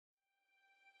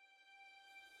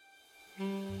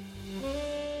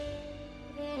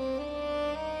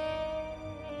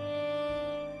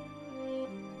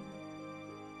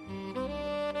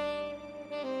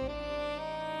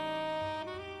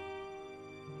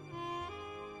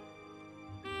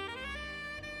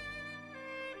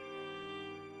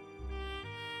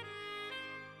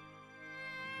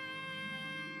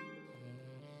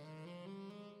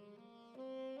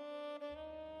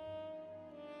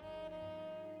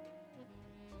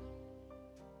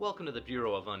Welcome to the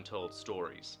Bureau of Untold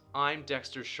Stories. I'm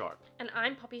Dexter Sharp. And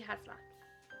I'm Poppy Hasler.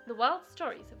 The world's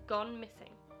stories have gone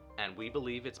missing. And we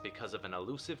believe it's because of an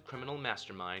elusive criminal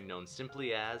mastermind known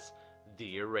simply as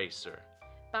the Eraser.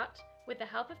 But with the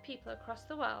help of people across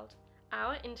the world,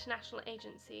 our international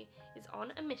agency is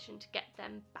on a mission to get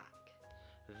them back.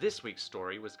 This week's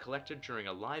story was collected during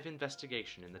a live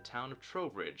investigation in the town of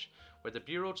Trowbridge, where the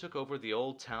Bureau took over the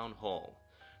old town hall.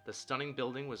 The stunning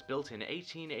building was built in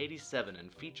 1887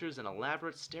 and features an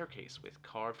elaborate staircase with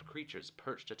carved creatures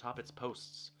perched atop its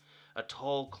posts, a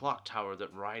tall clock tower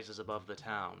that rises above the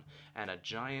town, and a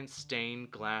giant stained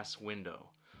glass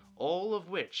window, all of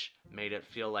which made it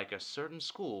feel like a certain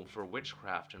school for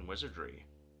witchcraft and wizardry.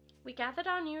 We gathered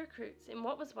our new recruits in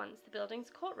what was once the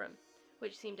building's courtroom,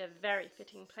 which seemed a very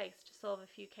fitting place to solve a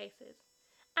few cases.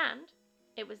 And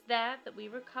it was there that we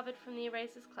recovered from the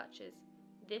Eraser's clutches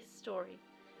this story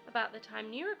about the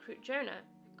time new recruit Jonah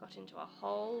got into a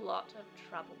whole lot of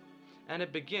trouble. And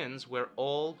it begins where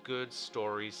all good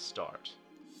stories start.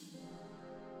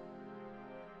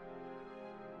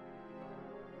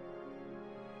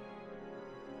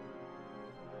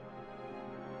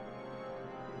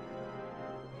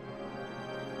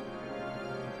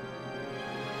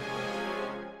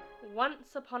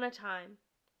 Once upon a time,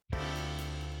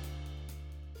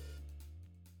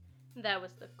 there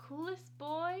was the coolest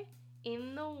boy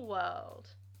in the world.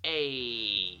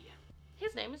 Ayy.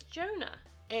 His name was Jonah.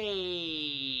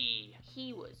 Ayy.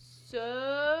 He was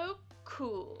so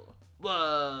cool.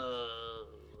 Whoa.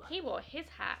 He wore his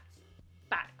hats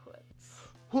backwards.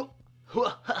 Whoa.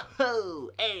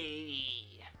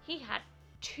 Ayy. He had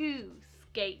 2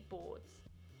 skateboards,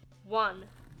 one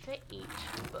for each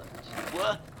foot.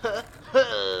 Whoa.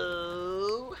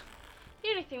 The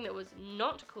only thing that was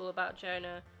not cool about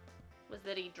Jonah was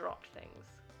that he dropped things.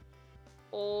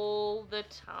 All the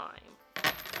time.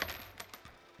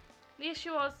 The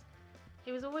issue was,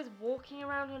 he was always walking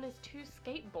around on his 2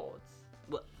 skateboards.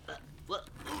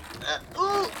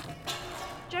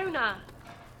 Jonah!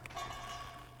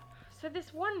 So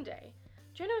this one day,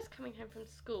 Jonah was coming home from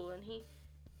school and he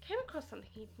came across something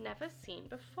he'd never seen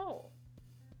before.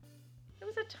 It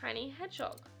was a tiny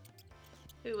hedgehog,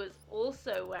 who was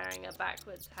also wearing a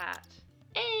backwards hat.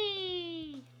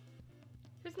 Hey!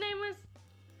 Whose name was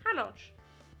Hanoj.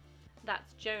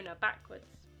 That's Jonah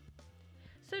backwards.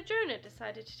 So Jonah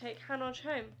decided to take Hanoj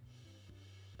home.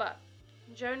 But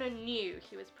Jonah knew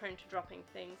he was prone to dropping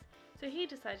things, so he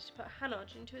decided to put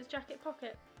Hanoj into his jacket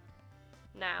pocket.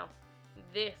 Now,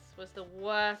 this was the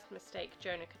worst mistake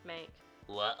Jonah could make.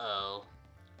 Uh-oh.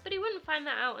 But he wouldn't find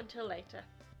that out until later.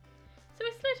 So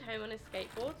he slid home on his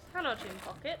skateboards, Hanoj in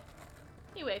pocket.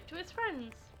 He waved to his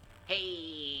friends.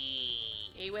 Hey.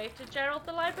 He waved to Gerald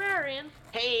the librarian.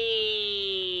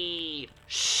 Hey.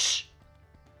 Shh.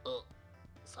 Oh,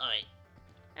 sorry.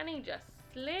 And he just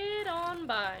slid on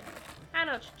by,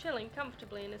 Hanoj chilling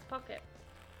comfortably in his pocket.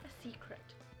 A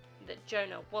secret that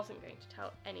Jonah wasn't going to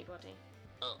tell anybody.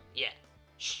 Oh, yeah.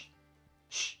 Shh.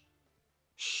 Shh.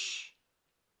 Shh.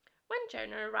 When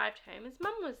Jonah arrived home, his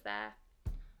mum was there.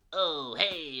 Oh,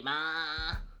 hey,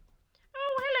 Ma.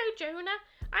 Oh, hello, Jonah.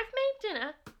 I've made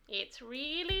dinner. It's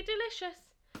really delicious.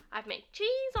 I've made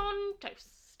cheese on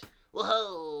toast.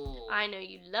 Whoa. I know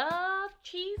you love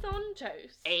cheese on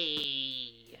toast.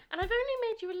 Hey. And I've only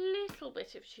made you a little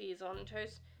bit of cheese on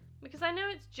toast because I know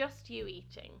it's just you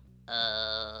eating.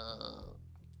 And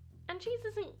cheese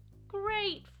isn't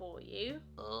great for you.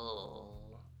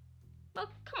 Oh. Well,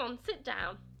 come on, sit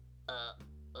down.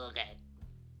 Okay.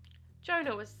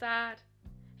 Jonah was sad.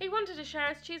 He wanted to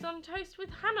share his cheese on toast with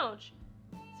Hanoj,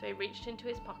 so he reached into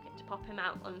his pocket to pop him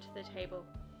out onto the table.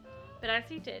 But as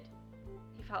he did,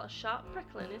 he felt a sharp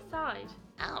prickle in his side.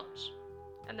 Ouch.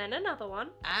 And then another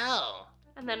one. Ow.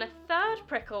 And then a third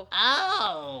prickle.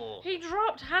 Ow. He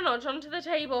dropped Hanoj onto the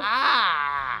table.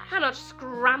 Ah. Hanoj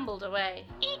scrambled away.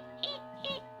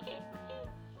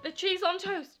 The cheese on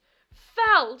toast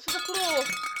fell to the floor.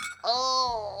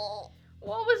 Oh.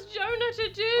 What was Jonah to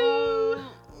do?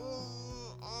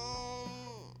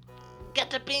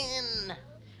 Get a bin.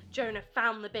 Jonah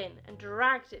found the bin and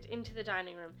dragged it into the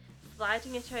dining room,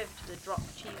 sliding it over to the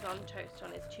dropped cheese on toast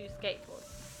on his 2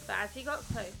 skateboards. But as he got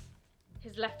close,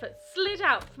 his left foot slid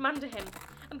out from under him,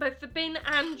 and both the bin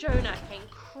and Jonah came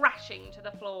crashing to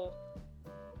the floor.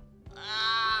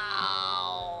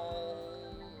 Ow.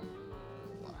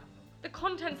 The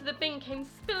contents of the bin came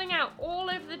spilling out all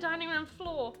over the dining room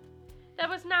floor. There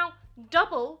was now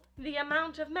double the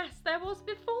amount of mess there was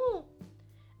before.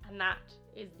 And that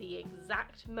is the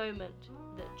exact moment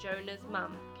that Jonah's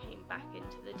mum came back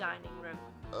into the dining room.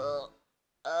 Oh.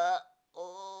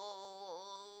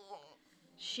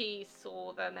 She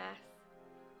saw the mess.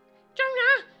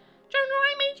 Jonah! Jonah,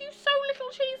 I made you so little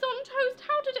cheese on toast.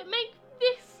 How did it make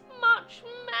this much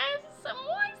mess? And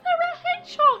why is there a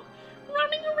hedgehog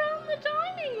running around the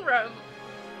dining room?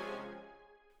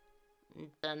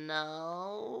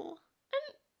 Dunno.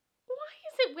 And why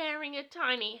is it wearing a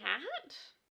tiny hat?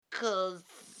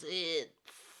 'Cause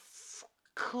it's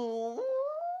cool.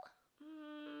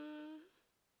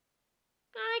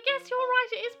 I guess you're right,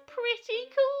 it is pretty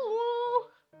cool.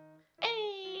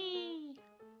 Hey!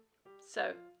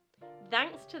 So,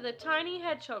 thanks to the tiny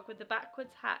hedgehog with the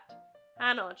backwards hat,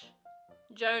 Hanoj,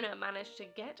 Jonah managed to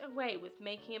get away with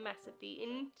making a mess of the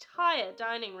entire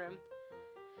dining room.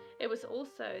 It was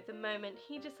also the moment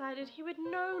he decided he would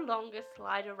no longer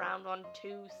slide around on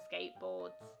 2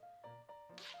 skateboards.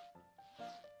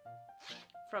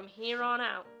 From here on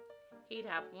out, he'd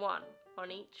have 1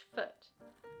 on each foot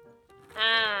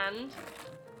and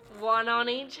 1 on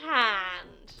each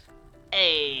hand.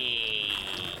 Hey!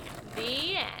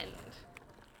 The end.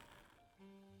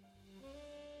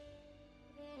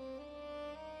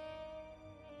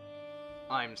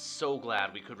 I'm so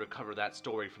glad we could recover that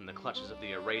story from the clutches of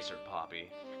the eraser,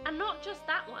 Poppy. And not just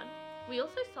that one, we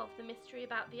also solved the mystery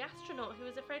about the astronaut who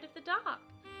was afraid of the dark,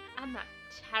 and that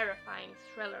terrifying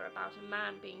thriller about a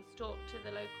man being stalked to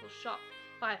the local shop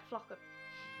by a flock of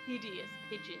hideous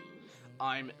pigeons.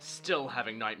 I'm still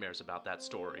having nightmares about that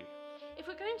story. If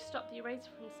we're going to stop the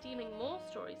eraser from stealing more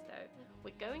stories, though,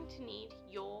 we're going to need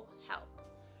your help.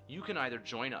 You can either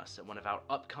join us at one of our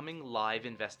upcoming live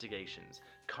investigations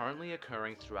currently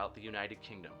occurring throughout the United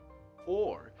Kingdom,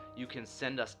 or you can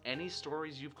send us any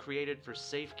stories you've created for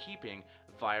safekeeping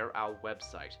via our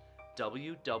website,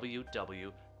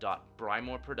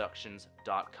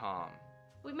 www.brymoreproductions.com.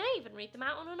 We may even read them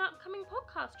out on an upcoming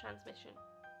podcast transmission.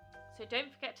 So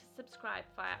don't forget to subscribe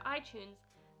via iTunes,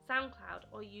 SoundCloud,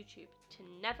 or YouTube to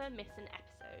never miss an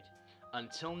episode.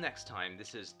 Until next time,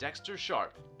 this is Dexter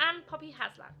Sharp And Poppy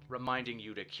Haslak, reminding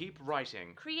you to keep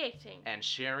writing creating, and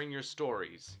sharing your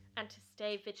stories. and to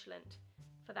stay vigilant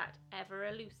for that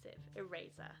ever-elusive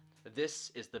eraser. This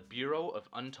is the Bureau of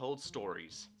Untold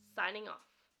Stories. Signing off.